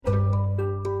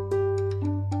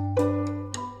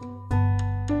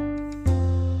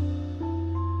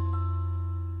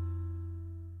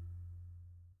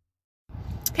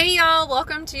y'all,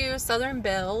 welcome to Southern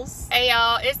Bells. Hey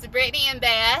y'all, it's Brittany and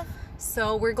Beth.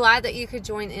 So we're glad that you could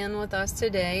join in with us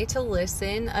today to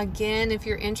listen. Again, if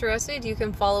you're interested, you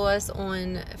can follow us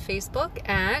on Facebook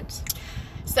at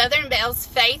Southern Bells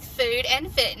Faith, Food,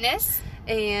 and Fitness.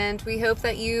 And we hope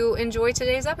that you enjoy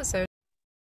today's episode.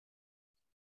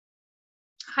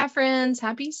 Hi friends,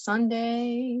 happy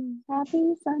Sunday.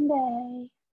 Happy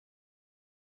Sunday.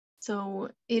 So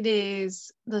it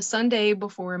is the Sunday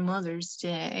before Mother's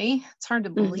Day. It's hard to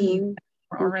believe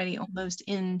we're already almost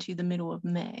into the middle of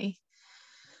May.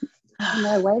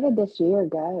 No, where did this year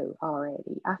go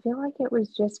already? I feel like it was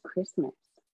just Christmas.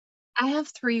 I have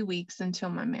 3 weeks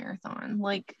until my marathon.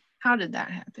 Like, how did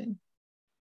that happen?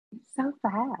 So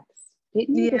fast.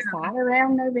 Didn't you decide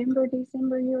around November,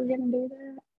 December you were going to do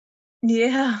that?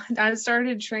 Yeah, I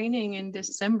started training in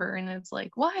December and it's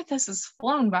like, what? This has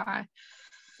flown by.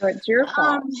 So it's your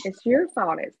fault. It's your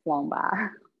fault it's flown by.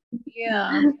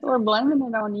 Yeah. We're blaming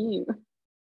it on you.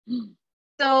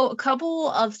 So a couple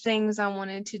of things I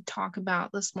wanted to talk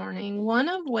about this morning. One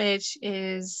of which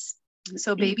is,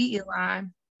 so baby Eli,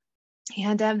 he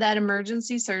had to have that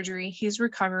emergency surgery. He's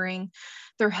recovering.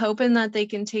 They're hoping that they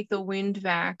can take the wound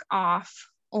vac off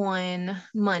on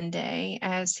Monday,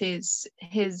 as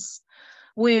his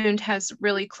wound has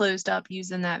really closed up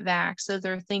using that vac. So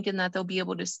they're thinking that they'll be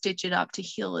able to stitch it up to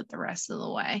heal it the rest of the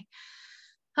way.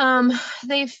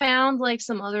 They found like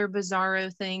some other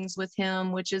bizarro things with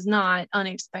him, which is not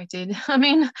unexpected. I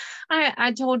mean,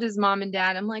 I told his mom and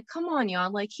dad, I'm like, come on,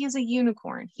 y'all, like he's a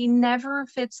unicorn. He never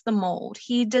fits the mold.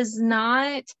 He does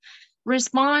not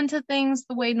respond to things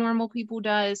the way normal people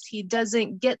does. He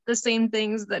doesn't get the same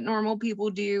things that normal people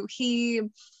do. He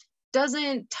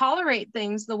doesn't tolerate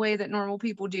things the way that normal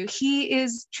people do. He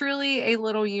is truly a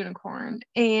little unicorn,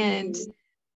 and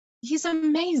he's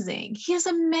amazing. He's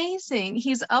amazing.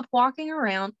 He's up walking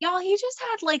around. Y'all, he just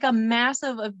had like a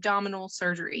massive abdominal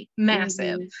surgery.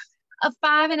 Massive. A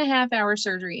 5.5 hour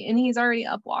surgery, and he's already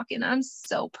up walking. I'm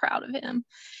so proud of him.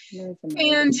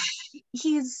 And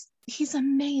he's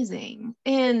amazing.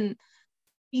 And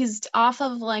he's off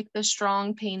of like the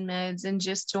strong pain meds and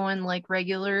just doing like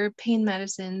regular pain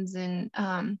medicines.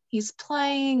 And he's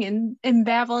playing and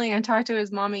babbling. I talked to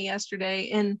his mommy yesterday,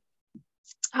 and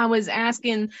I was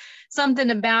asking something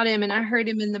about him, and I heard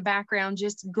him in the background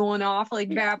just going off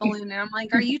like babbling. And I'm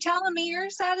like, are you telling me your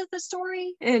side of the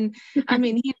story? And I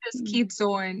mean, he just keeps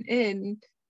going. And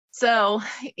so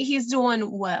he's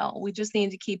doing well. We just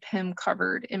need to keep him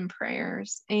covered in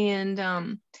prayers.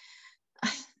 And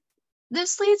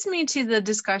this leads me to the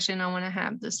discussion I want to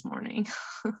have this morning.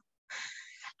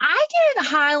 I get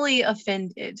highly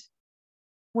offended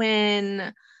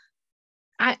when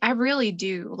I really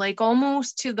do, like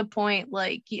almost to the point,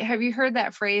 like, have you heard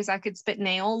that phrase, I could spit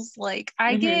nails? Like,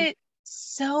 I get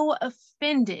so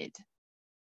offended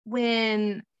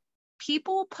when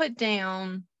people put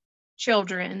down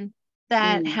children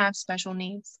that have special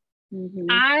needs.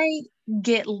 I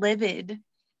get livid.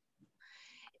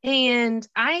 And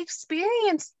I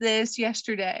experienced this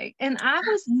yesterday, and I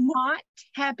was not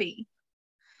happy.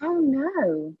 Oh,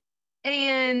 no.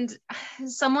 And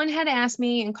someone had asked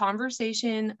me in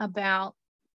conversation about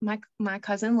my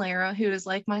cousin Lara, who is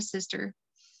like my sister.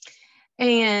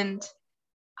 And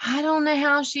I don't know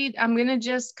how I'm going to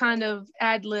just kind of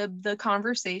ad-lib the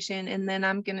conversation, and then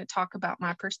I'm going to talk about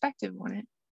my perspective on it.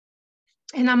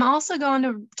 And I'm also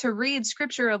going to read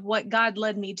scripture of what God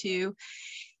led me to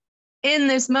in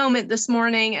this moment this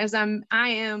morning, as I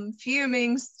am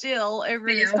fuming still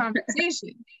over this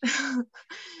conversation.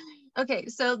 Okay,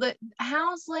 so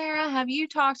how's Lara? Have you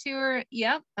talked to her?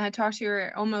 Yep, I talk to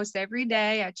her almost every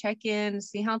day. I check in,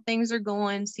 see how things are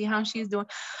going, see how she's doing.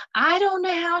 I don't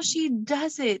know how she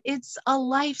does it. It's a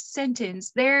life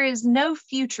sentence. There is no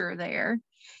future there.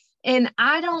 And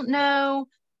I don't know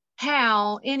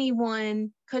how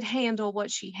anyone could handle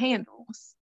what she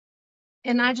handles.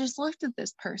 And I just looked at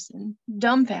this person,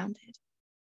 dumbfounded.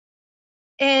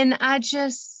 And I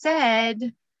just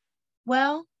said,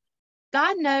 well,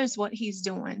 God knows what he's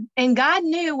doing. And God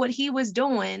knew what he was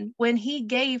doing when he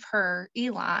gave her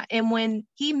Eli and when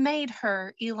he made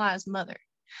her Eli's mother.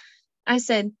 I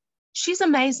said, she's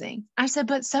amazing. I said,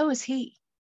 but so is he.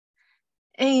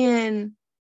 And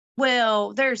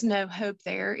well, there's no hope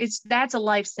there. That's a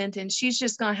life sentence. She's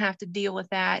just going to have to deal with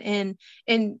that. And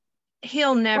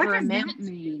he'll never amount to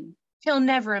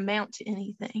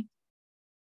anything.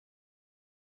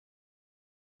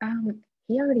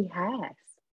 He already has.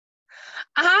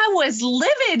 I was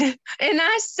livid, and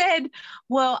I said,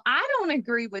 well, I don't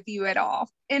agree with you at all.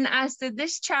 And I said,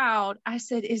 this child, I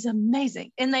said, is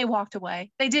amazing. And they walked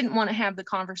away. They didn't want to have the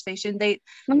conversation. Let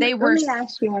me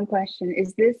ask you one question.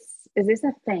 Is this is this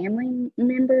a family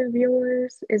member of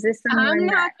yours? Is this I'm someone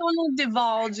not going to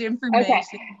divulge okay.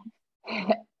 information.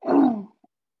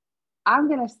 I'm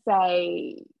going to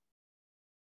say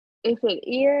if it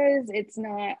is, it's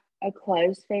not a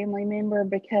close family member,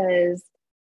 because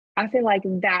I feel like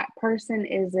that person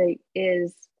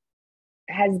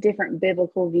has different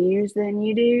biblical views than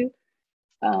you do.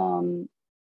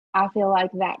 I feel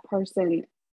like that person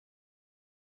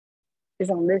is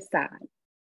on this side.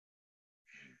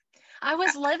 I I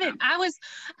get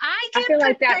feel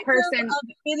like that protective person of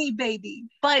any baby,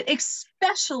 but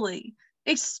especially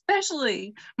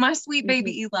my sweet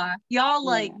baby Eli. Y'all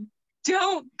like,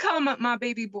 don't come at my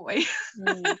baby boy.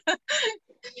 And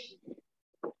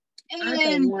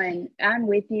I'm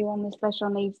with you on the special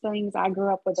needs things. I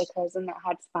grew up with a cousin that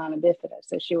had spina bifida,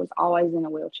 so she was always in a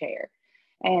wheelchair,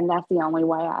 and that's the only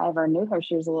way I ever knew her.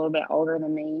 She was a little bit older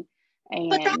than me,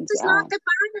 but that and does not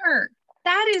define her.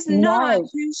 That is not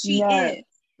who she is.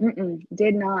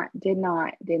 Did not And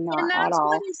at that's all.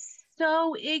 what is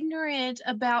so ignorant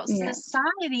about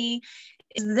society.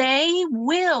 They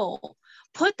will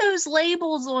put those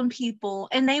labels on people,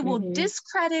 and they will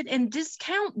discredit and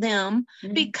discount them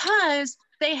because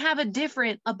they have a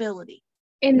different ability.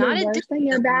 And the worst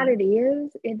thing about it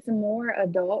is, it's more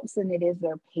adults than it is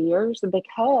their peers,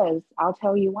 because I'll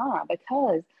tell you why.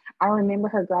 Because I remember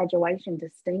her graduation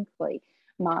distinctly.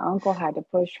 My uncle had to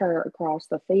push her across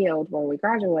the field where we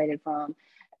graduated from.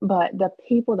 But the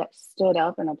people that stood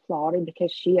up and applauded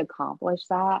because she accomplished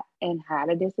that and had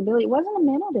a disability, it wasn't a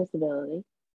mental disability.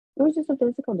 It was just a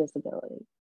physical disability.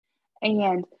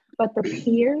 But the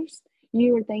peers,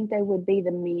 you would think they would be the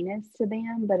meanest to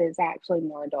them, but it's actually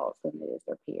more adults than it is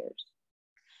their peers.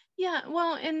 Yeah,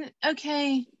 well, and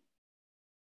okay.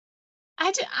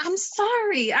 I'm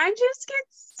sorry. I just get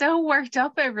so worked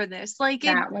up over this. Like,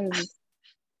 number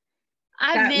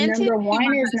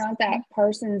one is not that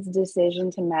person's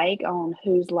decision to make on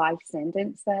whose life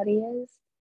sentence that is.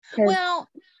 Well,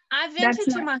 I vented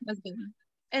to my husband,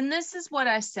 and this is what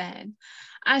I said.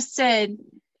 I said,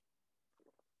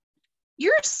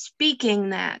 you're speaking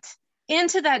that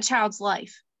into that child's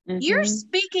life. You're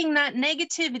speaking that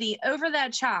negativity over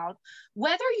that child,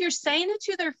 whether you're saying it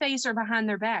to their face or behind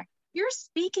their back. You're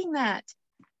speaking that.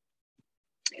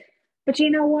 But you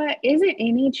know what? Isn't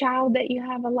any child that you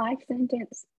have a life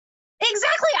sentence?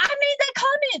 Exactly. I made that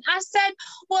comment.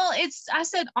 I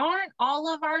said, aren't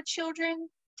all of our children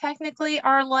technically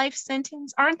our life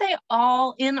sentence? Aren't they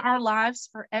all in our lives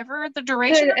forever? The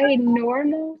duration Could a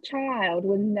normal child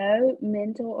with no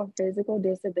mental or physical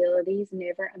disabilities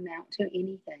never amount to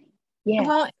anything? Yes.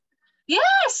 Well,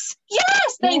 yes.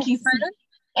 Thank you, friend.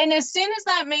 And as soon as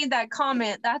I made that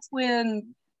comment, that's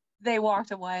when they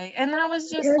walked away. And I was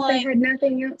just because they had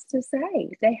nothing else to say.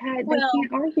 They can't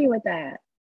argue with that.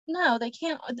 No, they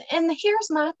can't. And here's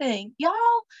my thing, y'all,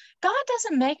 God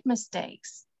doesn't make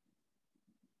mistakes.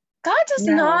 God does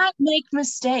not make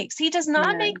mistakes. He does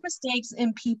not make mistakes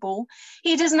in people.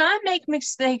 He does not make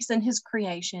mistakes in his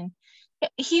creation.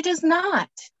 He does not.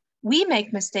 We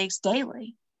make mistakes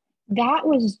daily. That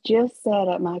was just said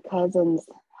at my cousin's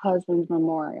husband's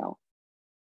memorial.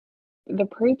 The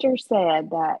preacher said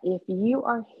that if you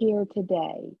are here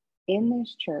today in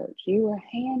this church, you were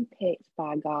handpicked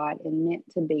by God and meant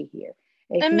to be here.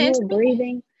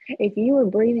 If you were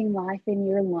breathing life in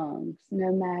your lungs,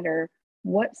 no matter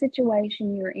what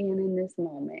situation you're in this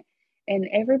moment, and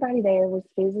everybody there was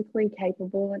physically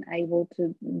capable and able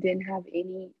to, didn't have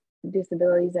any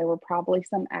disabilities. There were probably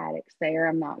some addicts there,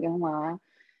 I'm not gonna lie.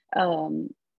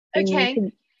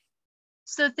 Okay,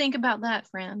 so think about that,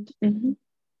 friend.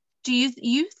 Do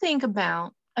you think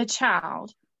about a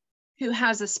child who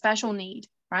has a special need,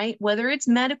 right? Whether it's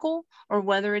medical or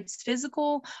whether it's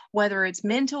physical, whether it's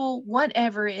mental,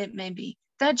 whatever it may be,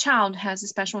 that child has a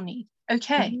special need.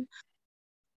 Okay.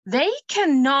 They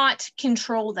cannot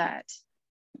control that.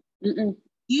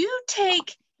 You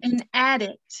take an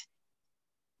addict.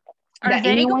 Are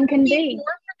they going to be more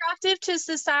productive to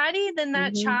society than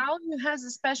that child who has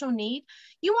a special need?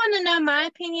 You want to know my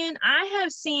opinion? I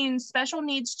have seen special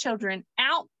needs children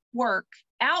outwork,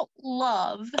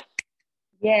 outlove.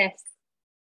 Yes.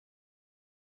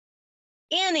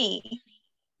 Any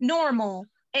normal,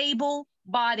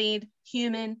 able-bodied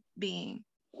human being.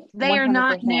 They 100%. Are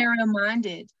not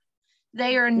narrow-minded.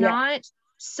 They are not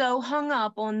so hung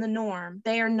up on the norm.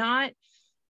 They are not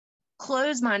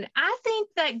closed-minded. I think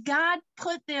that God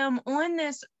put them on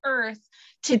this earth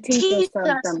to teach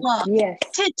us love,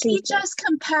 to teach us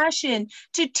compassion,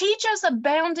 to teach us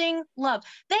abounding love.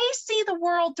 They see the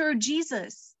world through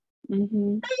Jesus. They see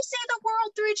the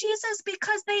world through Jesus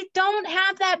because they don't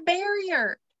have that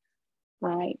barrier.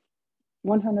 Right.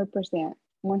 100%.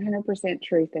 100%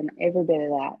 truth in every bit of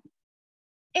that.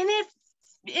 And it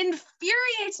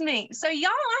infuriates me. So y'all,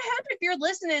 I hope if you're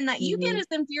listening that you get as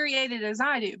infuriated as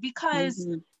I do, because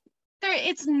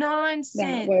it's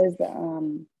nonsense. That was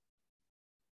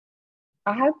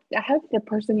I hope the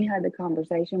person you had the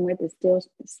conversation with is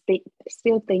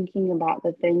still thinking about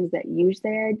the things that you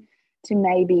said to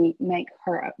maybe make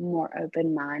her more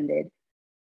open-minded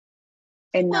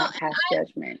and not pass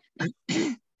judgment.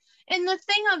 And the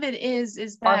thing of it is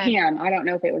that, or him, I don't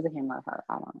know if it was a him or her,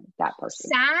 I don't know, that person.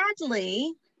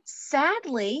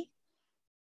 Sadly,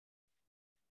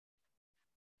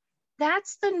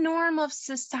 that's the norm of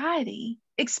society,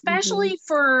 especially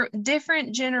for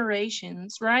different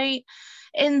generations, right?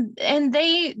 And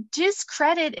they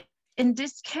discredit and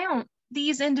discount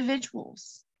these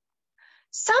individuals.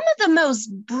 Some of the most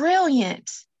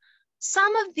brilliant,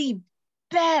 some of the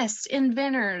best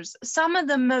inventors, some of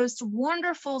the most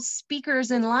wonderful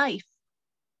speakers in life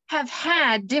have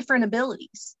had different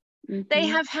abilities. They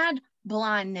have had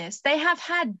blindness, they have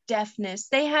had deafness,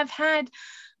 they have had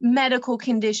medical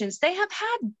conditions, they have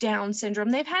had Down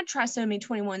syndrome, they've had trisomy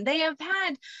 21, they have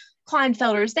had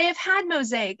Klinefelters, they have had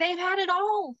mosaic, they've had it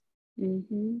all.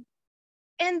 And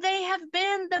they have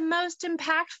been the most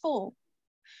impactful.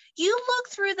 You look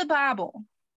through the Bible,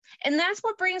 and that's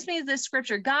what brings me to this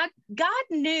scripture. God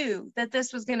knew that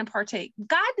this was going to partake.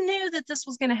 God knew that this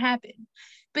was going to happen,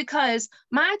 because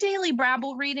my daily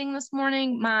Bible reading this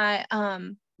morning, my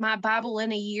Bible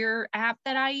in a Year app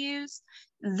that I use,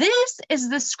 this is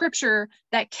the scripture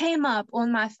that came up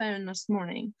on my phone this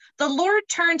morning. The Lord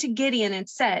turned to Gideon and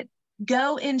said,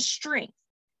 "Go in strength.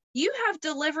 You have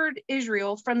delivered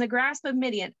Israel from the grasp of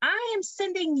Midian. I am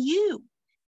sending you."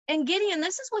 And Gideon,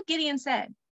 this is what Gideon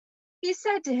said. He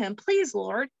said to him, "Please,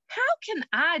 Lord, how can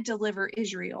I deliver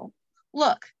Israel?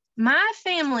 Look, my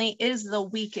family is the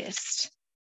weakest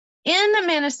in the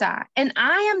Manasseh, and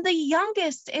I am the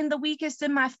youngest and the weakest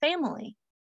in my family."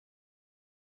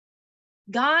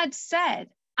 God said,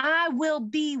 "I will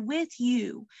be with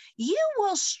you. You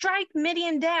will strike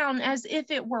Midian down as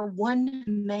if it were one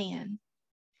man.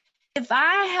 If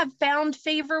I have found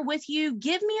favor with you,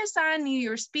 give me a sign that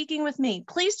you're speaking with me.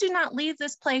 Please do not leave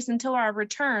this place until I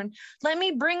return. Let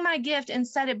me bring my gift and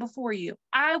set it before you.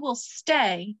 I will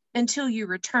stay until you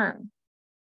return."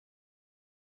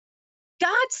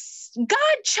 God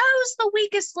chose the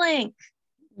weakest link.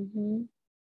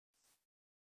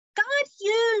 God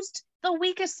used the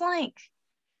weakest link.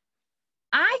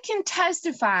 I can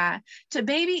testify to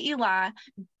baby Eli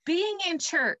being in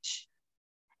church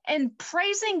and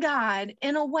praising God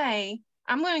in a way.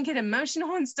 I'm going to get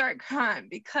emotional and start crying,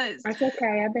 because that's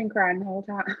okay. I've been crying the whole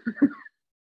time.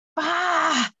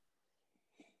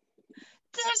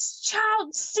 This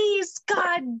child sees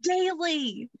God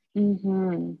daily.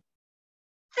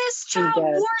 This child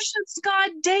worships God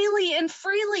daily and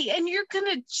freely, and you're going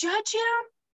to judge him?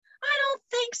 I don't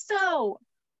think so.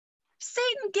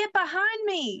 Satan, get behind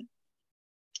me.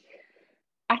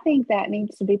 I think that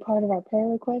needs to be part of our prayer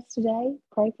request today.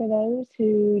 Pray for those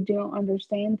who don't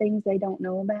understand things they don't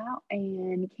know about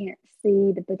and can't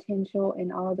see the potential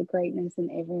and all the greatness in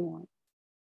everyone.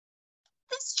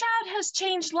 This child has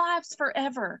changed lives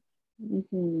forever.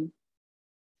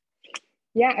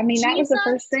 Yeah, I mean, that was the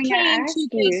first thing I asked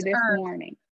you this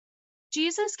morning.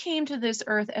 Jesus came to this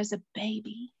earth as a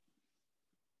baby.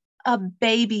 A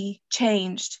baby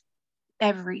changed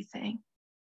everything.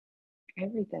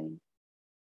 Everything.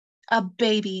 A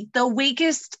baby, the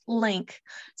weakest link,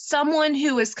 someone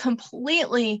who is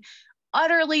completely,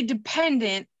 utterly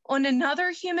dependent on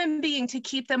another human being to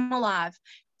keep them alive,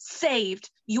 saved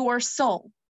your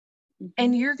soul.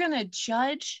 And you're going to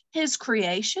judge his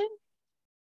creation?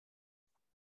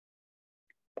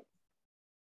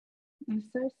 I'm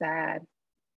so sad.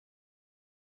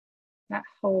 That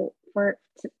whole, for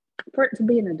it to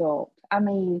be an adult. I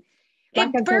mean, like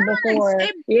I said before,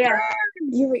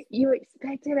 you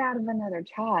expect it out of another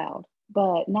child,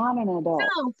 but not an adult.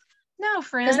 No,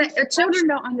 friend. Because children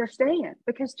don't understand.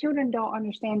 Because children don't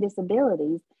understand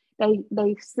disabilities. They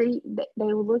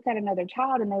will look at another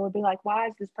child and they will be like, "Why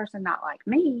is this person not like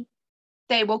me?"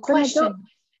 They will question.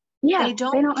 They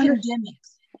don't condemn it.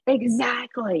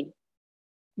 Exactly.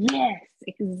 Yes,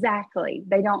 exactly.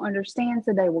 They don't understand,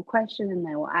 so they will question and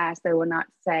they will ask. They will not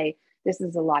say, "This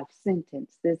is a life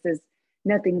sentence.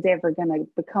 Nothing's ever going to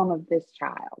become of this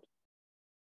child."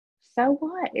 So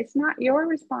what? It's not your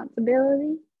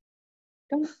responsibility.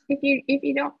 If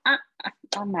you don't,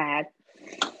 I'm mad.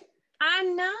 I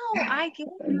know. I get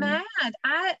mad.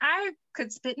 I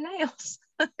could spit nails.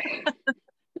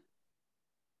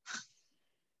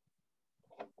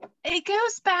 it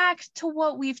goes back to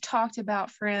what we've talked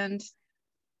about, friend.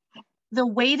 The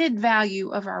weighted value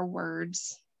of our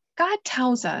words. God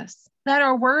tells us that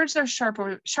our words are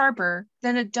sharper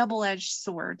than a double-edged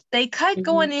sword. They cut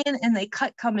going in and they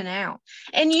cut coming out.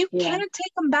 And you can't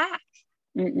take them back.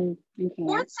 You can't.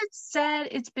 Once it's said,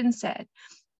 it's been said.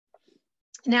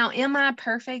 Now, am I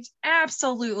perfect?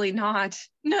 Absolutely not.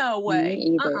 No way.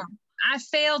 Me either. I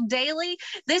fail daily.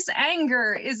 This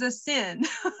anger is a sin.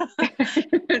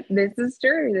 This is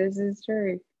true. This is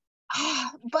true.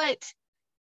 But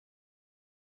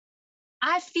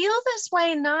I feel this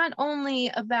way not only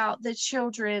about the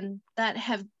children that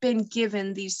have been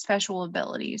given these special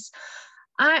abilities.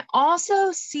 I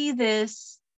also see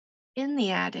this in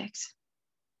the addict.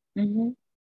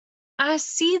 I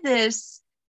see this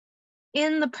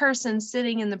in the person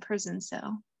sitting in the prison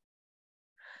cell.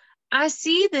 I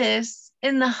see this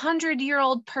in the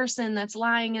 100-year-old person that's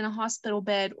lying in a hospital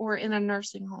bed or in a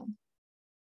nursing home.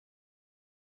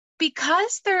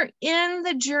 Because they're in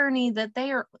the journey that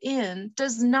they are in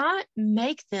does not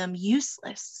make them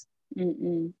useless.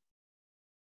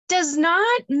 Does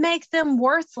not make them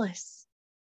worthless.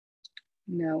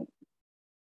 No.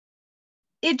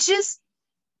 It just...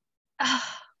 I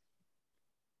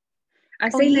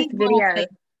seen this video.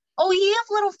 Oh, ye of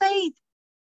little faith.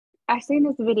 I seen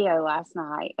this video last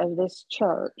night of this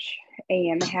church,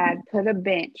 and they had put a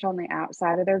bench on the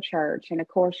outside of their church. And of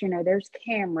course, you know, there's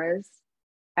cameras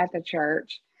at the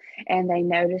church, and they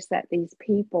noticed that these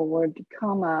people would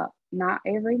come up, not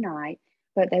every night,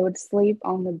 but they would sleep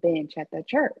on the bench at the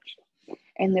church.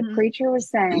 And the preacher was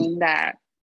saying that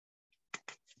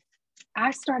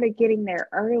I started getting there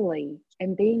early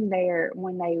and being there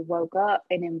when they woke up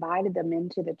and invited them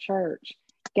into the church,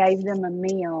 gave them a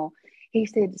meal. He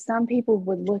said some people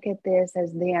would look at this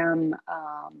as them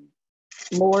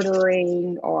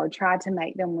loitering or try to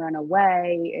make them run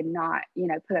away and not, you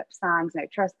know, put up signs, no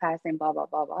trespassing, blah, blah,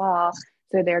 blah, blah.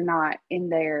 So they're not in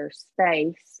their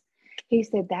space. He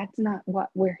said, that's not what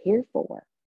we're here for.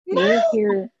 No. We're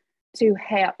here to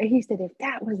help. He said, if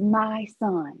that was my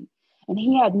son and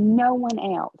he had no one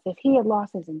else, if he had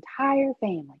lost his entire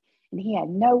family and he had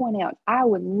no one else, I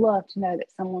would love to know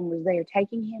that someone was there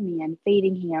taking him in,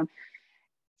 feeding him,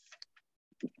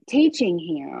 teaching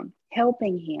him,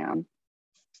 helping him.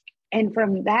 And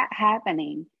from that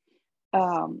happening,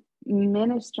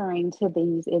 ministering to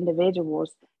these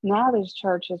individuals, now this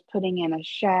church is putting in a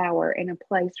shower and a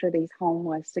place for these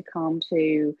homeless to come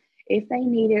to if they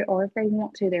need it or if they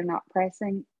want to. They're not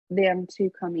pressing them to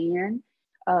come in,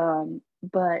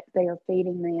 but they are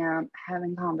feeding them,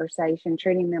 having conversation,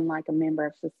 treating them like a member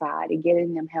of society,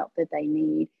 getting them help that they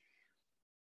need.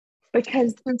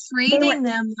 Because they're treating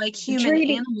them like human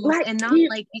animals and not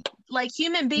like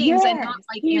human beings and not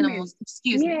like animals.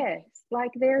 Excuse me. Yes,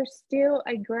 like they're still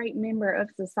a great member of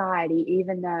society,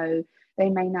 even though they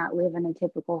may not live in a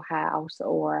typical house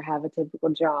or have a typical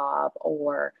job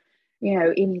or, you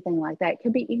know, anything like that. It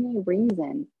could be any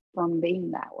reason from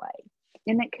being that way.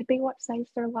 And it could be what saves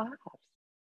their lives.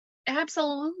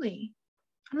 Absolutely.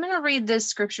 I'm going to read this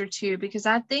scripture too, because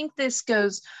I think this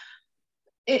goes...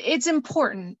 It's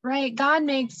important, right? God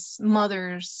makes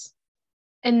mothers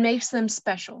and makes them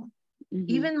special.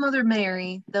 Even Mother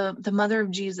Mary, the mother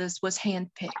of Jesus, was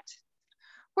handpicked.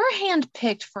 We're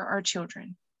handpicked for our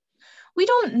children. We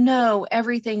don't know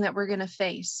everything that we're going to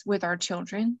face with our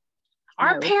children.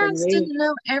 Our parents didn't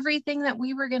know everything that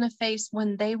we were going to face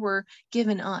when they were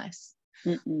given us.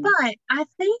 But I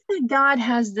think that God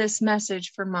has this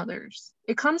message for mothers.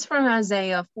 It comes from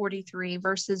Isaiah 43,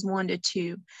 verses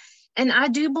 1-2. And I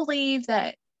do believe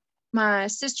that my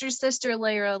sister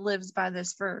Lara lives by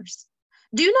this verse.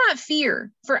 Do not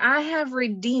fear, for I have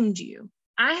redeemed you.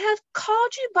 I have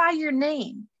called you by your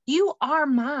name. You are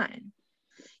mine.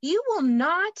 You will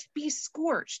not be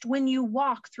scorched when you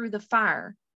walk through the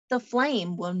fire. The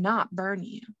flame will not burn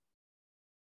you.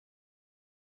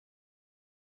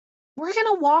 We're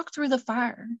going to walk through the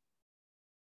fire.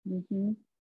 Parenting.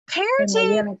 And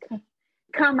we're going to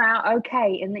come out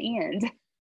okay in the end.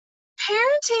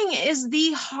 Parenting is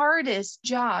the hardest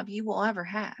job you will ever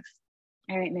have.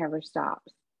 And it never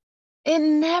stops. It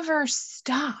never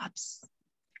stops.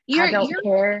 I don't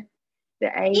care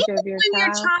the age of your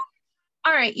child.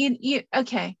 All right,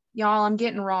 okay, y'all, I'm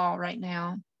getting raw right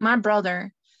now. My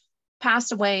brother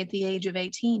passed away at the age of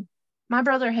 18. My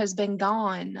brother has been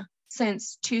gone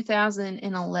since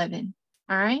 2011.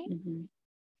 All right?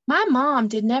 My mom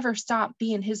did never stop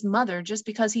being his mother just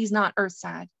because he's not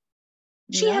earthside.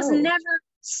 She has never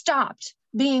stopped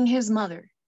being his mother.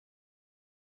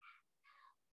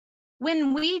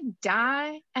 When we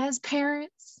die as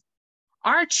parents,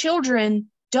 our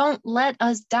children don't let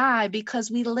us die because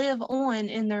we live on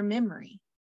in their memory.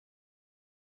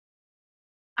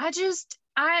 I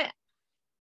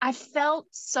felt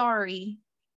sorry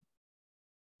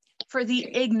for the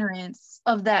ignorance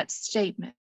of that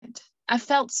statement. I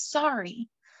felt sorry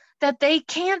that they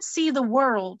can't see the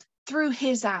world through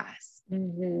his eyes.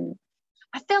 Mm-hmm.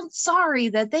 I felt sorry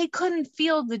that they couldn't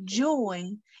feel the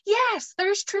joy. Yes,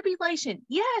 there's tribulation.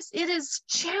 Yes, it is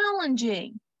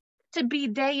challenging to be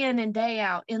day in and day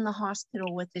out in the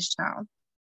hospital with this child.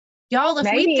 Y'all,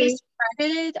 if we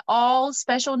discredited all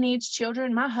special needs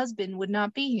children, my husband would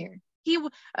not be here.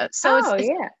 It's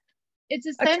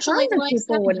essentially a ton of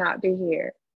people would not be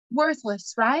here.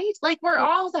 Worthless, right? Like, we're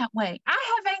all that way.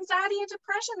 I have anxiety and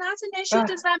depression. That's an issue.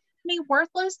 Does that make me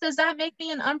worthless? Does that make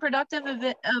me an unproductive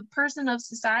person of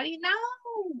society?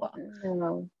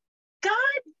 No.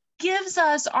 God gives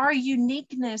us our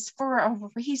uniqueness for a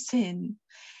reason.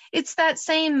 It's that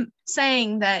same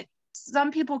saying that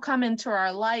some people come into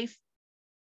our life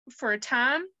for a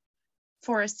time,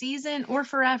 for a season, or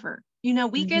forever.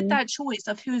 We get that choice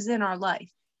of who's in our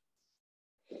life.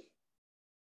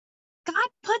 God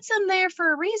puts them there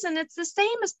for a reason. It's the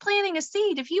same as planting a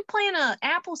seed. If you plant an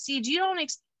apple seed, you don't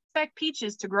expect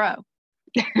peaches to grow.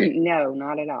 No,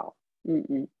 not at all.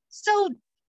 Mm-mm. So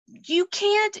you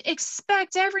can't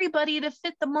expect everybody to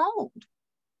fit the mold.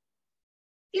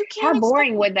 You can't. How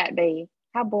boring would that be?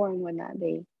 How boring would that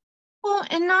be? Well,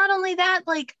 and not only that,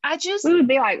 like, we would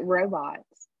be like robots.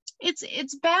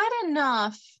 It's bad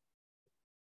enough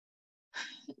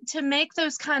to make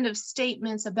those kind of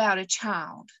statements about a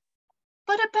child,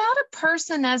 but about a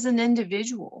person as an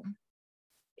individual,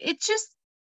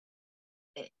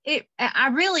 I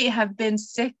really have been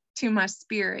sick to my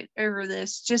spirit over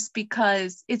this, just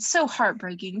because it's so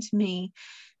heartbreaking to me,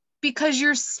 because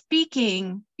you're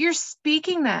speaking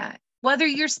that, whether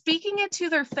you're speaking it to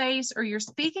their face or you're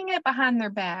speaking it behind their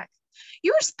back,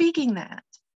 you're speaking that.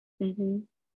 Mm-hmm.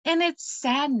 And it's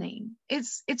saddening.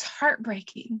 It's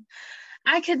heartbreaking.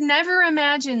 I could never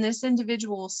imagine this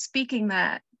individual speaking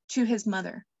that to his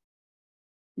mother.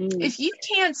 If you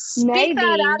can't speak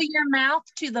that out of your mouth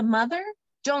to the mother,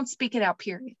 don't speak it out,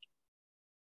 period.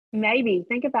 Maybe,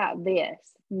 think about this.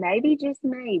 Maybe, just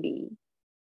maybe,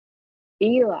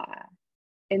 Eli,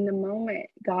 in the moment,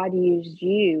 God used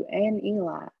you and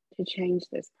Eli to change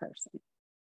this person.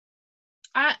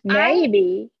 I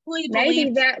believe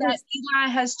that Eli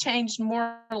has changed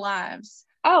more lives.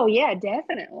 Oh, yeah,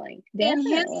 definitely. In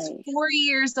his 4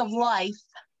 years of life.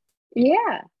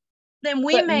 Yeah. Than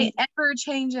we may ever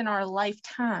change in our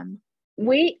lifetime.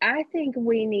 I think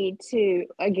we need to,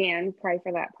 again, pray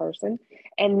for that person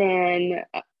and then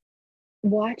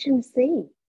watch and see,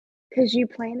 because you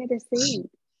planted a seed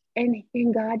and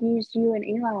God used you and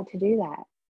Eli to do that.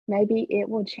 Maybe it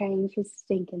will change his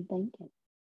stinking thinking.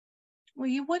 Well,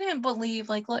 you wouldn't believe,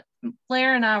 like,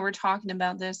 Blair and I were talking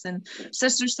about this, and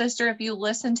sister, if you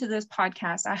listen to this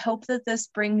podcast, I hope that this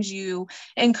brings you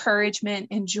encouragement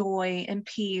and joy and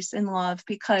peace and love,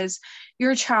 because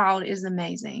your child is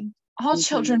amazing. All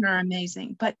children are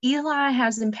amazing, but Eli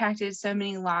has impacted so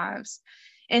many lives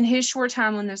in his short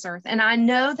time on this earth. And I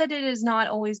know that it has not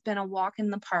always been a walk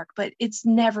in the park, but it's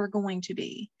never going to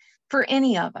be for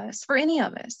any of us.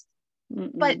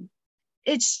 But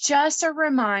it's just a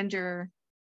reminder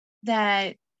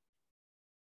that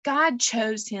God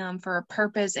chose him for a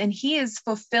purpose, and he is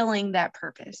fulfilling that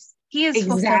purpose. He is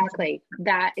exactly.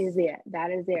 That is it.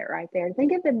 That is it right there.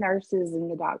 Think of the nurses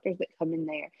and the doctors that come in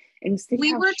there and see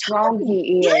how strong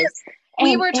he is. Yes,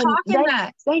 we were talking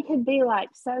that. They could be like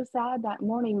so sad that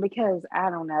morning because, I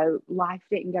don't know, life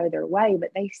didn't go their way, but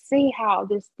they see how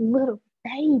this little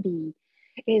baby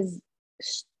is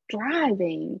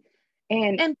striving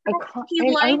and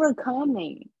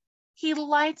overcoming. He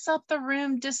lights up the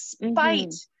room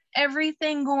despite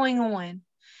everything going on.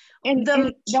 And the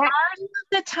majority of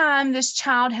the time, this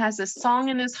child has a song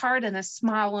in his heart and a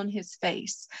smile on his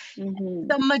face.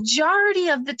 The majority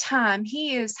of the time,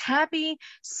 he is happy,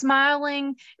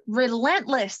 smiling,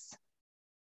 relentless.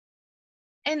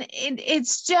 And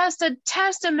it's just a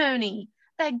testimony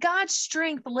that God's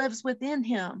strength lives within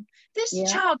him. This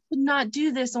child could not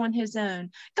do this on his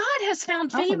own. God has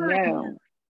found favor in him.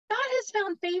 God has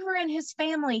found favor in his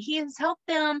family. He has helped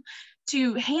them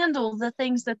to handle the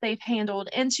things that they've handled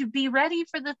and to be ready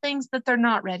for the things that they're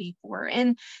not ready for.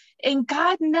 And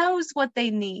God knows what they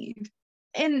need.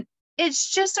 And it's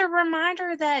just a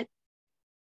reminder that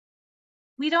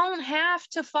we don't have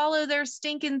to follow their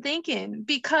stinking thinking,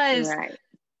 because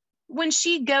when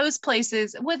she goes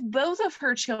places with both of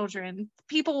her children,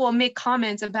 people will make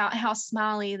comments about how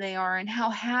smiley they are and how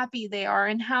happy they are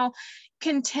and how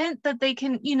content that they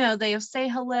can, they'll say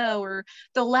hello or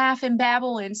they'll laugh and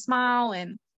babble and smile.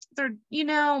 And they're,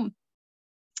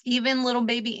 even little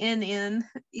baby NN,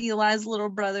 Eli's little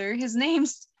brother, his name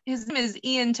is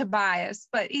Ian Tobias,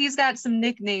 but he's got some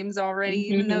nicknames already,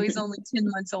 even though he's only 10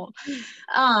 months old.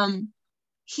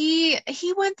 He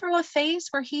went through a phase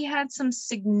where he had some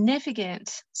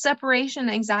significant separation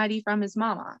anxiety from his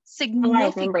mama. Significant. I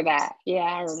remember that. Yeah,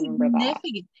 I remember that.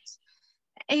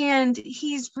 And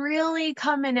he's really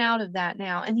coming out of that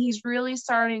now, and he's really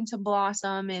starting to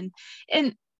blossom. And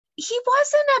he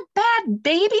wasn't a bad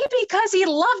baby because he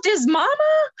loved his mama.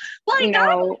 Like, no. I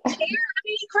don't care. I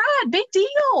mean, he cried. Big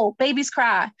deal. Babies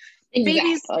cry. Exactly.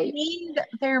 Babies need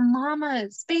their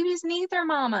mamas. Babies need their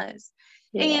mamas.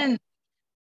 Yeah. And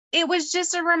it was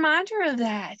just a reminder of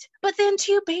that. But then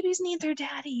too, babies need their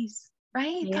daddies,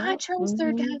 right? Yeah. God chose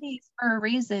their daddies for a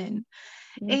reason.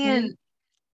 And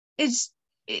it's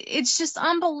just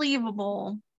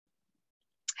unbelievable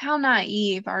how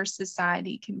naive our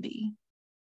society can be.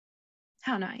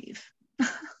 How naive.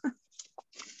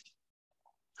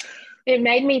 It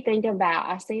made me think about,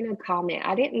 I seen a comment.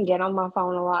 I didn't get on my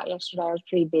phone a lot yesterday. I was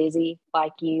pretty busy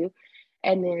like you.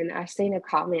 And then I seen a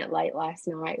comment late last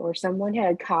night where someone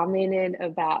had commented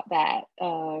about that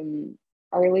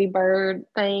early bird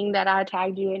thing that I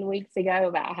tagged you in weeks ago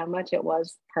about how much it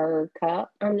was per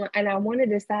cup. And I wanted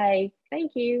to say,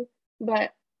 thank you,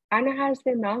 but I know how to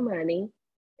spend my money.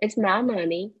 It's my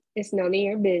money. It's none of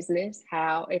your business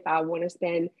how, if I want to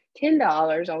spend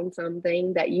 $10 on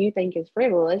something that you think is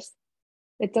frivolous,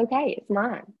 it's okay. It's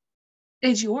mine.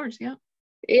 It's yours. Yeah.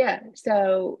 Yeah.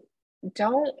 So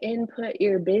don't input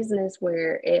your business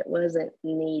where it wasn't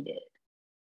needed.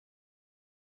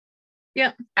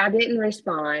 Yeah. I didn't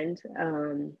respond.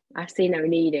 I see no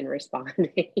need in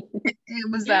responding. It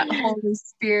was that Holy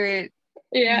Spirit.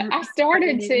 Yeah, I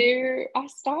started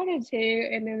to,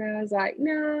 and then I was like,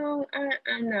 no,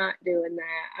 I'm not doing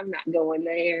that. I'm not going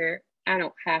there. I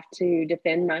don't have to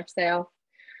defend myself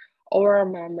or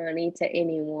my money to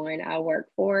anyone. I work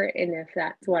for it, and if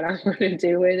that's what I want to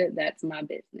do with it, that's my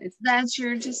business. That's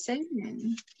your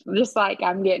decision. Just like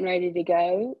I'm getting ready to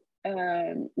go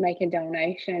make a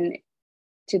donation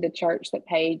to the church that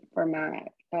paid for my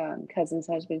cousin's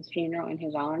husband's funeral in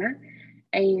his honor,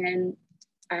 and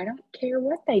I don't care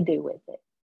what they do with it.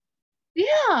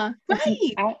 Yeah,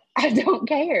 right. I don't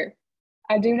care.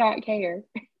 I do not care.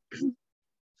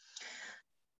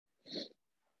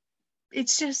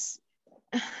 It's just,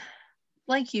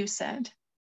 like you said,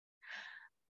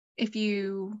 if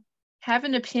you have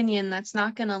an opinion that's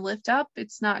not going to lift up,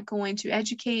 it's not going to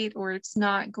educate, or it's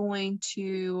not going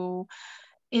to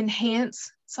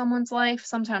enhance someone's life,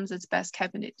 sometimes it's best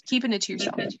keeping it to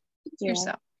yourself.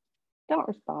 Yeah. Don't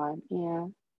respond. Yeah.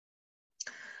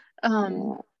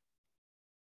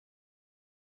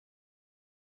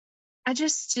 I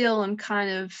just still am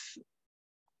kind of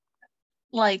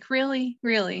like, really,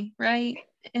 right?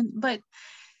 But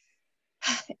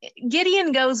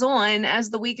Gideon goes on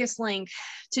as the weakest link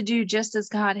to do just as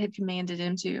God had commanded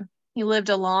him to. He lived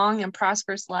a long and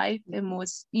prosperous life and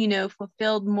was,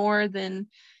 fulfilled more than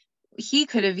he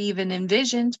could have even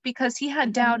envisioned because he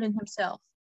had doubt in himself.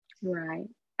 Right.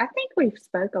 I think we've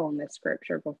spoke on this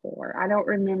scripture before. I don't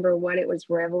remember what it was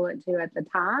relevant to at the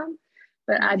time,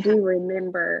 but I do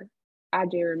remember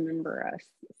us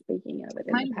speaking of it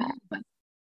in the past. But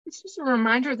it's just a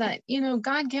reminder that,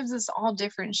 God gives us all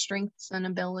different strengths and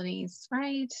abilities,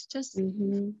 right? Just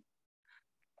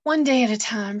one day at a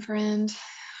time, friend.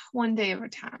 One day at a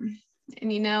time.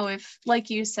 And, if,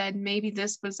 like you said, maybe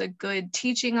this was a good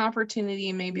teaching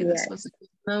opportunity, maybe this was a good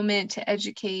moment to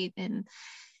educate,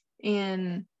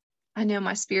 and I know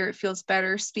my spirit feels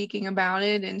better speaking about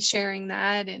it and sharing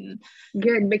that. And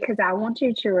good, because I want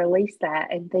you to release that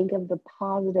and think of the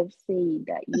positive seed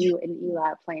that you and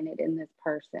Eli planted in this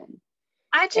person.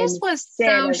 I just was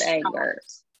so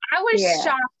shocked. I was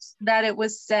shocked that it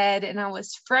was said, and I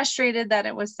was frustrated that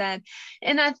it was said.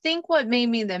 And I think what made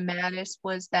me the maddest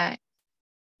was that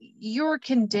you're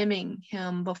condemning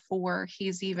him before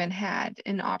he's even had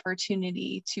an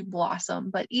opportunity to blossom.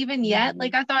 But even yet,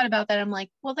 like, I thought about that. I'm like,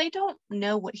 well, they don't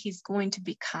know what he's going to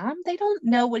become. They don't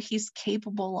know what he's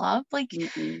capable of. Like,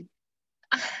 and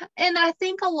I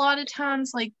think a lot of times,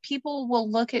 like, people will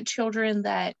look at children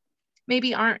that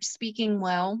maybe aren't speaking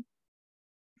well,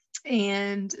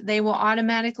 and they will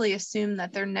automatically assume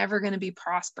that they're never going to be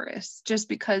prosperous just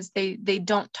because they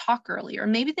don't talk early, or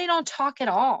maybe they don't talk at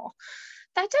all.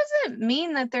 That doesn't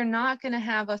mean that they're not going to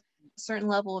have a certain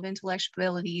level of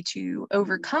intellectuality to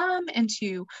overcome and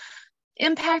to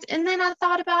impact. And then I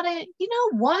thought about it, you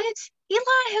know what?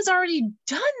 Eli has already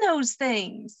done those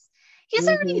things. He's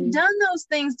already done those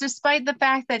things despite the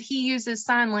fact that he uses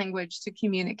sign language to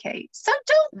communicate. So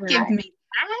don't give me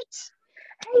that.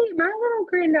 Hey, my little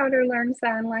granddaughter learned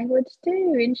sign language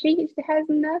too, and she has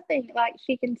nothing. Like,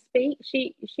 she can speak,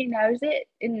 she knows it,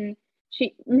 and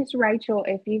Miss Rachel,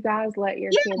 if you guys let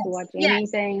your kids watch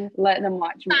anything, let them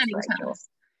watch Miss Rachel.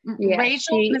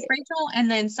 Miss Rachel, and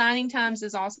then Signing Times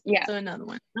is also another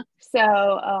one. So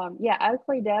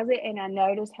Oakley does it, and I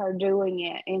notice her doing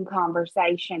it in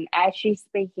conversation as she's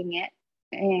speaking it,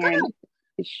 and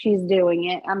she's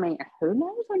doing it. I mean, who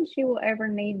knows when she will ever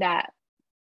need that.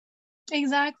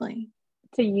 Exactly.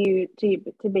 To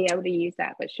be able to use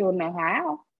that, but she'll know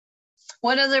how.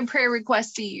 What other prayer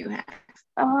requests do you have?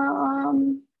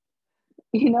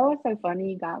 You know what's so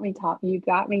funny? You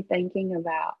got me thinking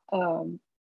about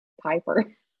Piper,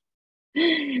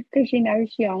 because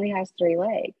she only has 3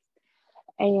 legs,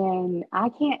 and I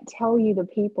can't tell you the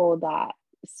people that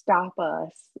stop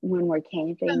us when we're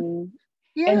camping,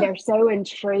 and they're so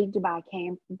intrigued by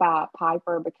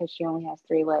Piper because she only has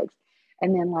 3 legs.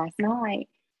 And then last night,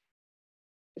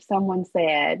 someone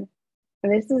said,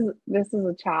 this is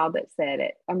a child that said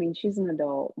it. I mean, she's an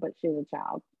adult, but she's a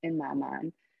child in my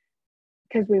mind.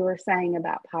 Because we were saying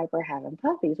about Piper having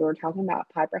puppies. We were talking about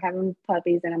Piper having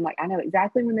puppies. And I'm like, I know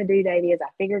exactly when the due date is. I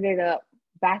figured it up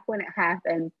back when it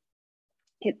happened.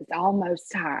 It's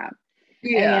almost time.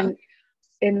 Yeah.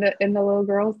 And the little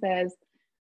girl says,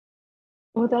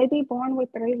 will they be born with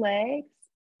 3 legs?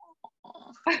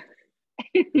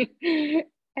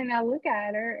 And I look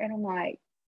at her and I'm like,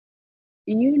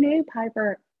 you knew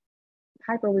Piper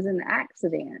was in an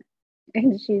accident.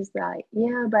 And she's like,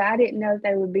 yeah, but I didn't know if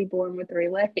they would be born with 3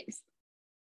 legs.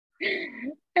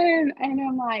 And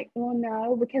I'm like, well,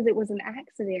 no, because it was an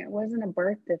accident. It wasn't a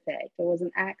birth defect. It was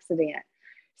an accident.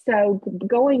 So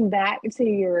going back to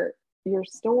your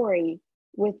story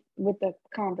with the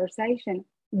conversation,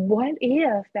 what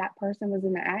if that person was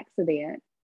in an accident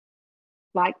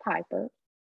like Piper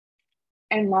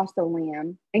and lost a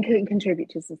limb and couldn't contribute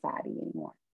to society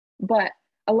anymore? But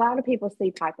a lot of people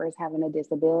see Piper as having a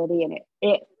disability, and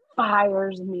it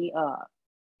fires me up.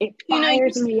 It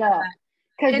fires me up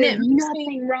because there's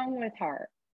nothing wrong with her.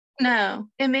 No,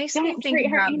 it makes me think treat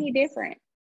her any different.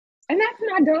 And that's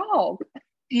my dog.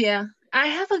 Yeah, I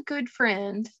have a good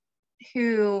friend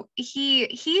who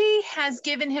he has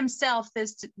given himself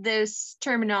this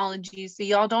terminology, so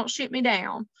y'all don't shoot me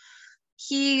down.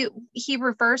 He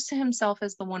refers to himself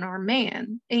as the one-armed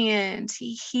man, and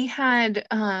he had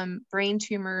brain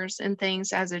tumors and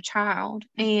things as a child,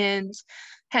 and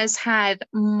has had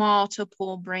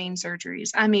multiple brain surgeries.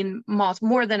 I mean,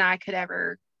 more than I could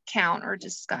ever count or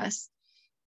discuss.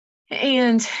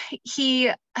 And he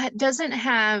doesn't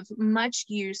have much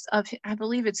use of, I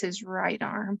believe it's his right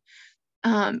arm.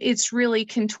 It's really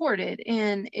contorted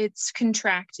and it's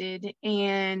contracted,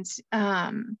 and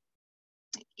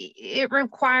it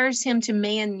requires him to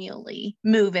manually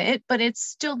move it, but it's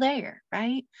still there,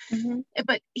 right?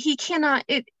 But he cannot,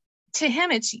 to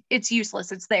him it's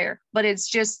useless. It's there, but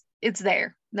it's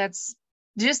there. That's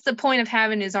just the point of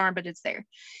having his arm, but it's there.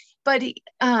 But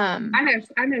I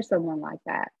know someone like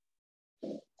that.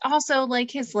 Also,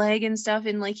 like his leg and stuff,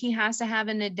 and like he has to have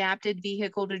an adapted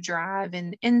vehicle to drive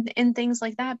and things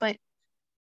like that. But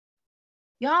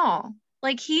y'all,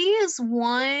 like, he is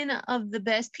one of the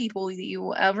best people that you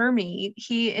will ever meet.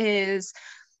 He is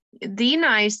the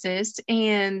nicest,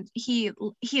 and he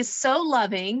is so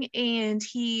loving, and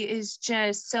he is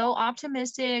just so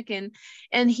optimistic,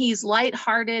 and he's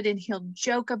lighthearted, and he'll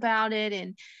joke about it.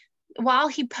 And while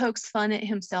he pokes fun at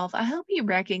himself, I hope he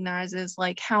recognizes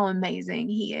like how amazing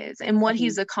he is and what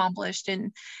he's accomplished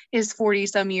in his 40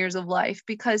 some years of life,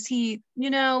 because he's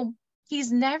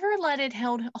never let it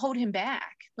hold him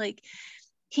back. Like,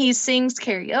 he sings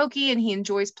karaoke and he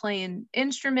enjoys playing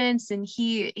instruments, and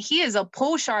he is a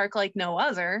pool shark like no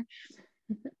other.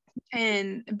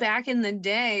 And back in the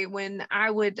day when I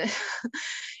would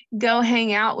go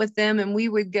hang out with them and we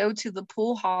would go to the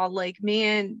pool hall, like,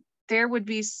 man, there would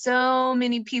be so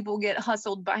many people get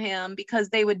hustled by him because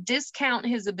they would discount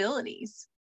his abilities.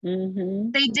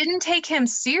 They didn't take him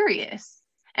serious,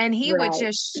 and he would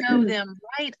just show them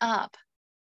right up,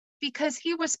 because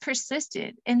he was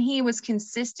persistent and he was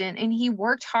consistent and he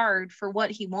worked hard for what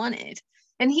he wanted,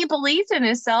 and he believed in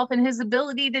himself and his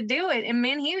ability to do it. And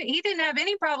man, he didn't have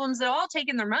any problems at all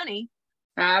taking their money.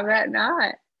 I bet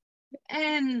not.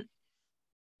 And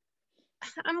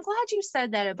I'm glad you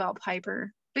said that about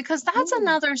Piper, because that's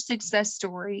another success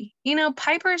story. You know,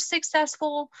 Piper's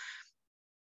successful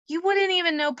you wouldn't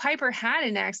even know Piper had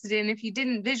an accident if you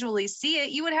didn't visually see it.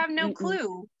 You would have no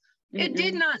clue. It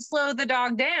did not slow the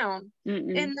dog down.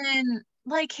 And then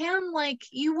like him, like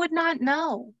you would not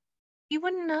know. You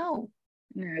wouldn't know.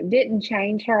 No, didn't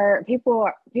change her.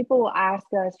 People ask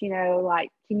us, like,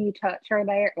 can you touch her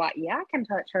there? Like, yeah, I can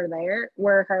touch her there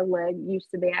where her leg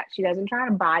used to be at. She doesn't try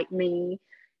to bite me.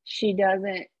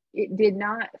 It did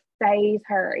not faze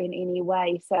her in any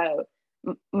way. So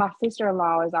my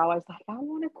sister-in-law is always like, I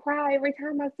want to cry every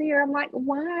time I see her. I'm like,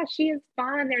 why? She is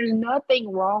fine. There's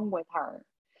nothing wrong with her.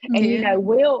 And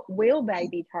Will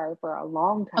babied her for a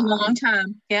long time. A long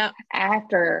time. Yeah.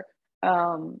 After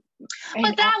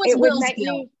but that was Will's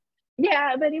guilt.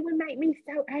 But it would make me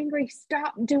so angry.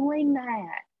 Stop doing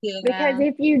that. Yeah. Because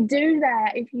if you do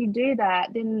that,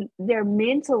 then they're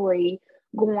mentally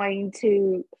going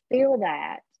to feel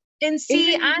that. And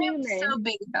see, I am so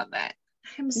big about that.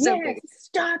 I'm so big.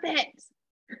 Stop it.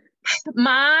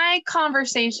 My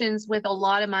conversations with a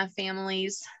lot of my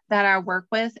families that I work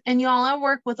with, and y'all, I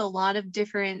work with a lot of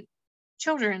different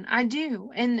children. I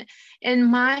do. And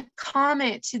my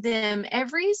comment to them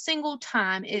every single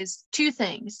time is two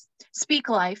things. Speak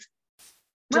life.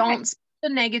 Don't speak the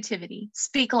negativity.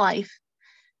 Speak life.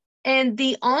 And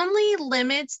the only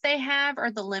limits they have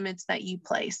are the limits that you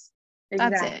place.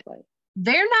 That's it.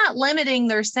 They're not limiting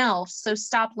themselves, so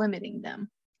stop limiting them.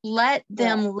 Let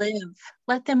them live.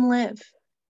 Let them live.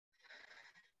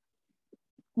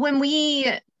 When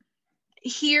we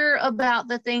hear about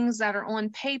the things that are on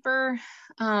paper,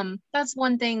 that's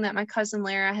one thing that my cousin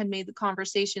Lara had made the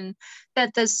conversation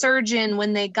that the surgeon,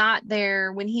 when they got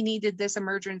there, when he needed this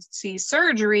emergency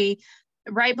surgery,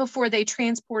 right before they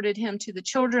transported him to the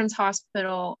children's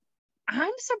hospital,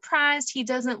 I'm surprised he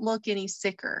doesn't look any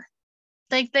sicker.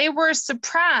 Like they were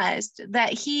surprised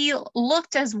that he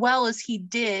looked as well as he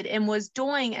did and was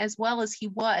doing as well as he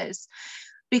was,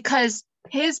 because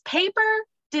his paper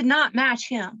did not match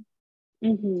him.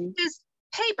 His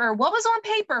paper, what was on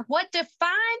paper, what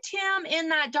defined him in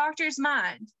that doctor's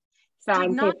mind,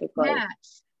 did not match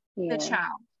the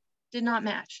child. Did not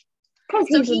match. Because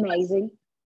he's amazing.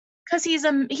 Because he's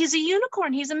a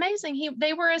unicorn. He's amazing.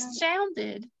 They were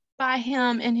astounded by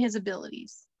him and his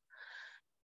abilities.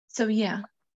 So yeah,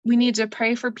 we need to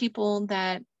pray for people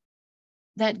that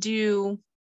do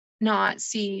not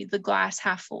see the glass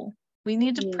half full. We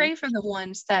need to pray for the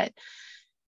ones that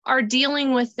are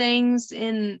dealing with things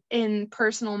in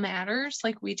personal matters,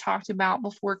 like we talked about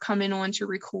before coming on to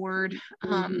record.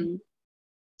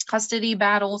 Custody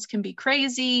battles can be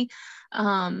crazy.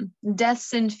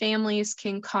 Deaths in families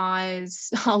can cause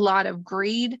a lot of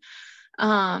greed,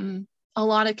 a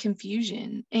lot of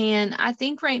confusion. And I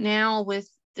think right now with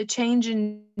the change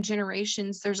in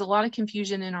generations, there's a lot of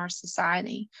confusion in our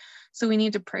society. So we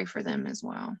need to pray for them as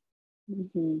well.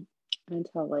 I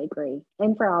totally agree.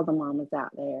 And for all the mamas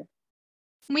out there.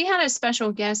 We had a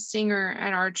special guest singer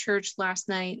at our church last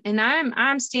night, and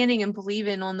I'm standing and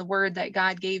believing on the word that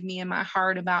God gave me in my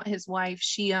heart about his wife.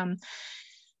 She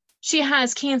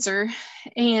has cancer,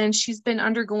 and she's been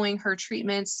undergoing her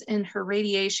treatments, and her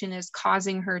radiation is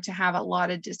causing her to have a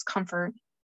lot of discomfort.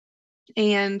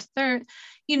 And they're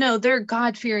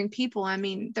God-fearing people. I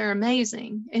mean, they're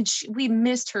amazing. And we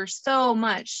missed her so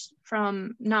much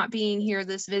from not being here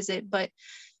this visit, but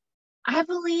I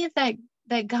believe that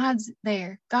God's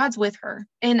there. God's with her.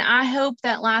 And I hope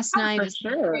that last night is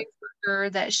for her,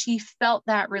 that she felt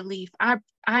that relief. I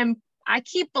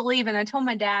keep believing. I told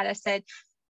my dad, I said,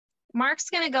 Mark's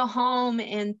going to go home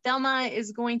and Thelma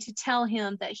is going to tell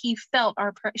him that she felt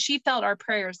our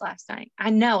prayers last night. I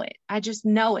know it. I just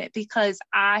know it because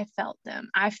I felt them.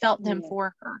 I felt them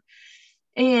for her.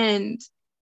 And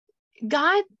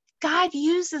God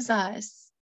uses us.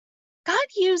 God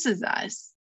uses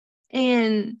us.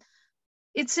 And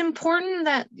it's important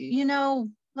that,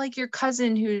 like your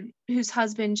cousin whose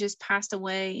husband just passed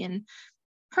away, and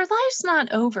her life's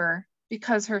not over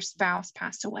because her spouse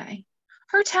passed away.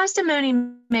 Her testimony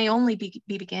may only be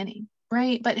beginning,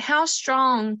 right? But how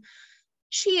strong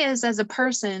she is as a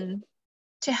person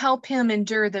to help him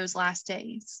endure those last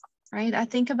days, right? I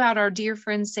think about our dear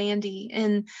friend Sandy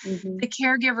and the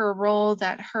caregiver role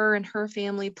that her and her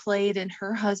family played in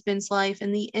her husband's life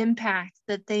and the impact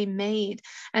that they made.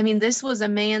 I mean, this was a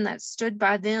man that stood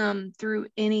by them through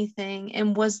anything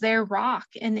and was their rock.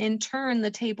 And in turn, the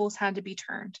tables had to be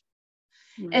turned.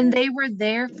 And they were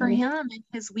there for him in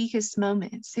his weakest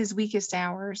moments, his weakest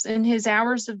hours, and his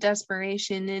hours of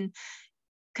desperation. And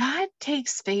God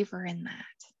takes favor in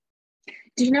that.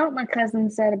 Do you know what my cousin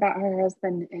said about her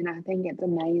husband? And I think it's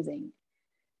amazing.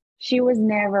 She was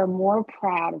never more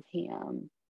proud of him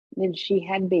than she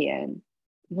had been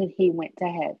when he went to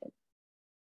heaven.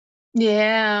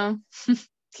 Yeah.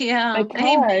 Yeah.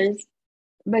 Amen.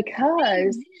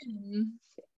 Because Amen.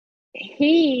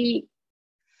 he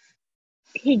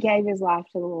gave his life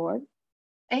to the Lord.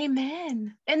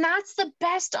 Amen. And that's the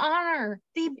best honor.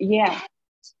 The Yeah. best.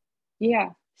 Yeah.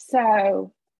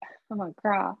 So I'm gonna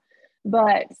cry.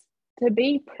 But to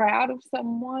be proud of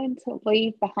someone, to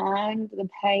leave behind the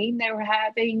pain they were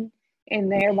having in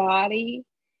their body,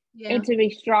 Yeah. and to be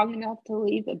strong enough to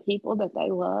leave the people that they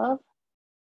love,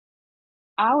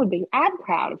 I'm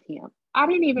proud of him. I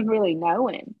didn't even really know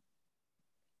him,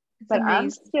 It's but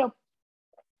amazing.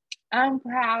 I'm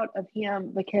proud of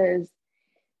him because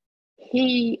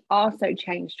he also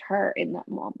changed her in that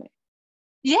moment.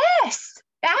 Yes,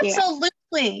 Yeah.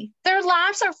 absolutely. Their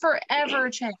lives are forever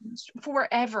changed.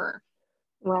 Forever.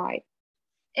 Right.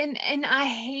 And I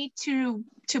hate to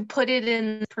put it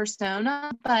in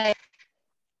persona, but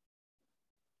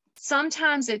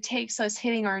sometimes it takes us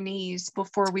hitting our knees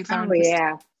before we learn Oh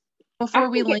yeah. before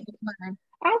we learn.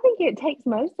 I think it takes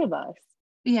most of us.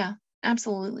 Yeah,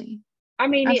 absolutely. I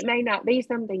mean, it may not be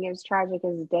something as tragic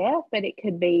as death, but it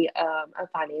could be a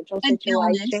financial An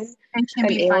situation, illness, and can an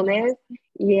be illness.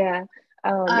 Yeah.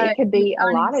 It could be a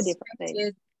lot of different things.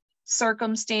 unexpected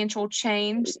circumstantial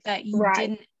change that you Right.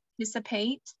 didn't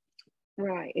anticipate.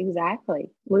 Right, exactly.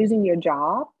 Losing your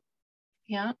job.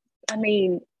 Yeah. I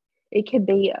mean, it could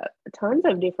be tons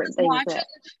of different things.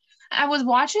 I was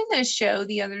watching this show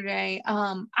the other day.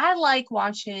 I like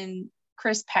watching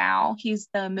Chris Powell. He's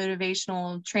the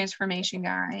motivational transformation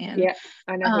guy. And yeah,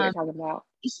 I know who you're talking about.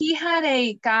 He had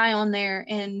a guy on there,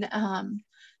 and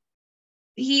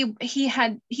he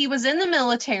was in the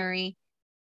military,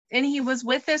 and he was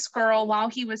with this girl while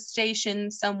he was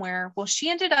stationed somewhere. Well, she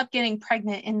ended up getting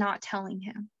pregnant and not telling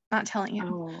him.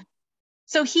 Oh.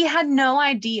 So he had no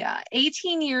idea.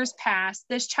 18 years passed.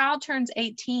 This child turns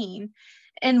 18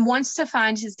 and wants to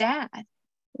find his dad.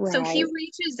 Right. So he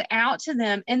reaches out to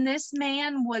them, and this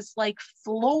man was like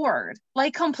floored,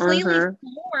 like completely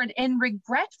floored and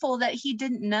regretful that he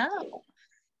didn't know.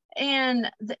 And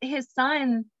his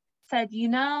son said,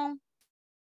 I'm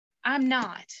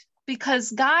not,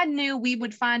 because God knew we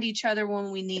would find each other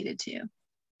when we needed to.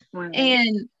 Right.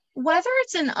 And whether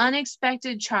it's an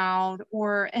unexpected child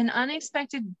or an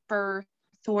unexpected birth,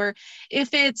 or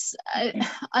if it's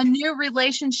a new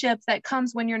relationship that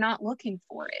comes when you're not looking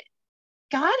for it,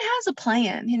 God has a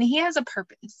plan and he has a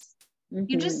purpose.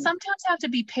 You just sometimes have to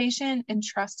be patient and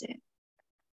trust it.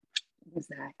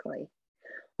 Exactly.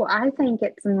 Well, I think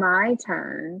it's my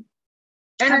turn.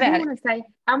 And I want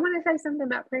to say something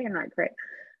about praying right quick.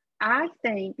 I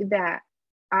think that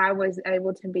I was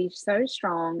able to be so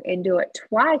strong and do it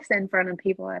twice in front of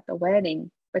people at the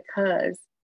wedding because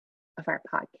of our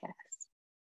podcast.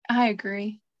 I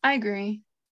agree.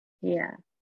 Yeah.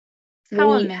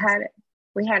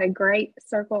 We had a great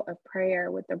circle of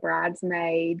prayer with the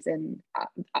bridesmaids, and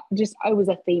it was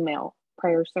a female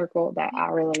prayer circle that I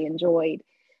really enjoyed.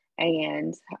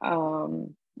 And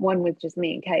one with just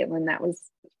me and Caitlin, that was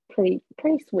pretty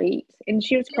sweet. And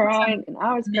she was crying and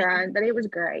I was crying, but it was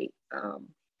great.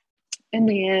 And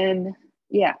then,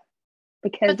 yeah,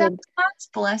 because that's God's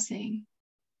blessing.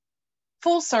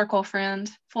 Full circle, friend.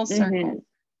 Full circle.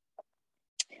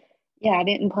 Yeah, I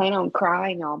didn't plan on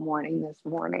crying all morning this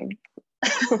morning.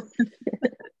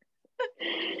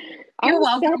 You're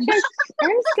welcome.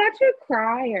 I'm such a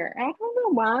crier. I don't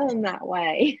know why I'm that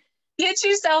way. Get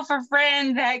yourself a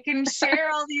friend that can share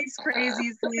all these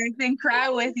crazy things and cry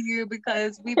with you,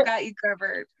 because we've got you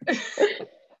covered.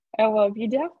 Oh, well, if you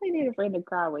definitely need a friend to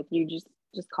cry with you, just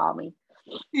call me.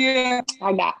 Yeah.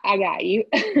 I got you.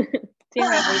 Dear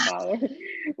Heavenly Father,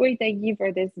 we thank you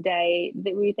for this day.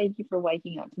 We thank you for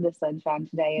waking up to the sunshine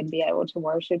today and be able to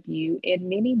worship you in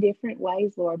many different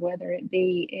ways, Lord, whether it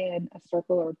be in a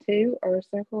circle or two or a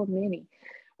circle of many.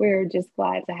 We're just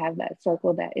glad to have that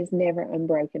circle that is never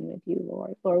unbroken with you,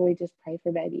 Lord. Lord, we just pray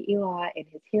for baby Eli and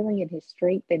his healing and his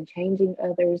strength and changing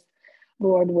others,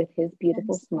 Lord, with his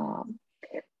beautiful smile.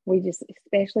 We just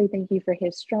especially thank you for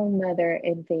his strong mother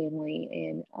and family,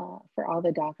 and for all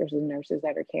the doctors and nurses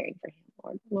that are caring for him,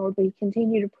 Lord. Lord, we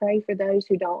continue to pray for those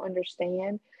who don't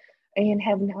understand and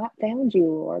have not found you,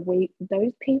 Lord.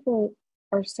 Those people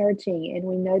are searching, and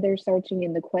we know they're searching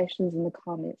in the questions and the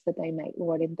comments that they make,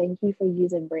 Lord. And thank you for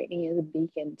using Brittany as a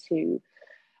beacon to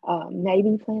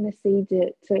maybe plant a seed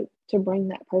to bring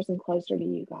that person closer to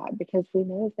you, God, because we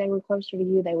know if they were closer to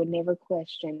you, they would never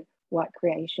question what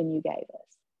creation you gave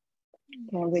us.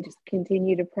 And we just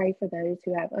continue to pray for those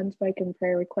who have unspoken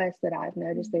prayer requests that I've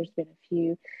noticed there's been a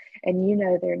few, and you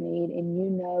know their need, and you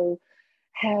know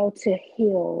how to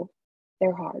heal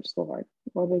their hearts, Lord.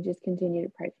 Lord, we just continue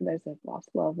to pray for those that have lost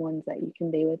loved ones, that you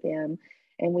can be with them.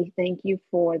 And we thank you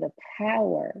for the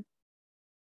power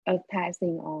of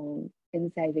passing on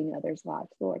and saving others'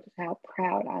 lives, Lord. How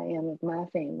proud I am of my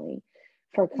family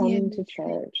for coming to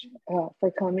church,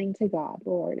 for coming to God,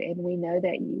 Lord. And we know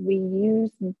that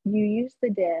you use the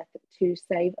death to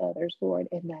save others, Lord,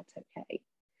 and that's okay.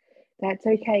 That's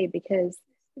okay, because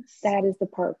that is the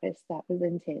purpose that was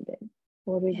intended.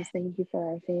 Lord, we just thank you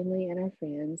for our family and our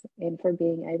friends, and for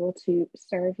being able to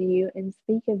serve you and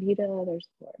speak of you to others,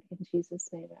 Lord. In Jesus'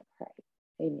 name I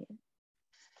pray. Amen.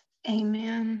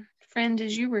 Amen. Friend,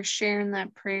 as you were sharing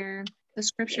that prayer, the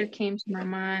scripture came to my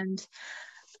mind.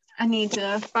 I need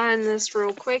to find this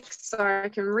real quick so I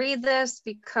can read this,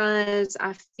 because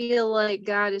I feel like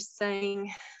God is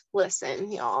saying,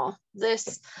 listen, y'all,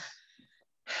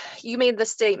 you made the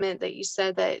statement that you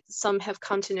said that some have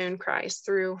come to know Christ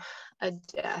through a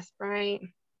death, right?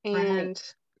 And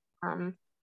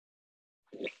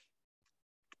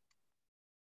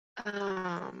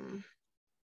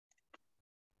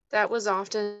that was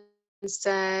often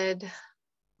said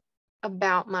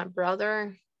about my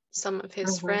brother, some of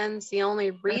his friends. The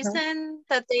only reason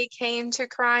that they came to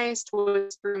Christ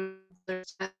was through their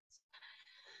death.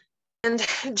 And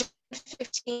John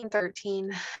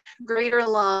 15:13, greater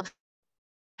love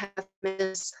hath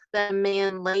this, that a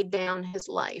man laid down his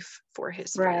life for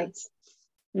his friends.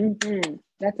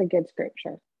 That's a good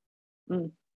scripture.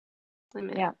 Amen.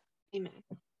 Yeah. Amen.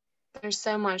 There's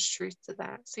so much truth to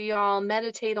that. So y'all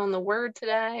meditate on the word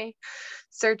today,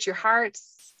 search your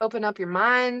hearts, open up your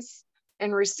minds,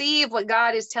 and receive what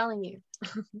God is telling you.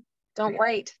 Don't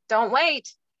wait. Don't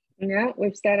wait. No,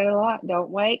 we've said it a lot. Don't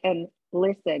wait, and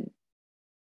listen.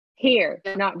 Hear,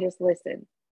 not just listen.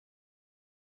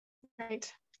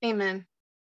 Right. Amen.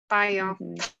 Bye, y'all.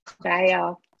 Bye,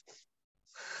 y'all.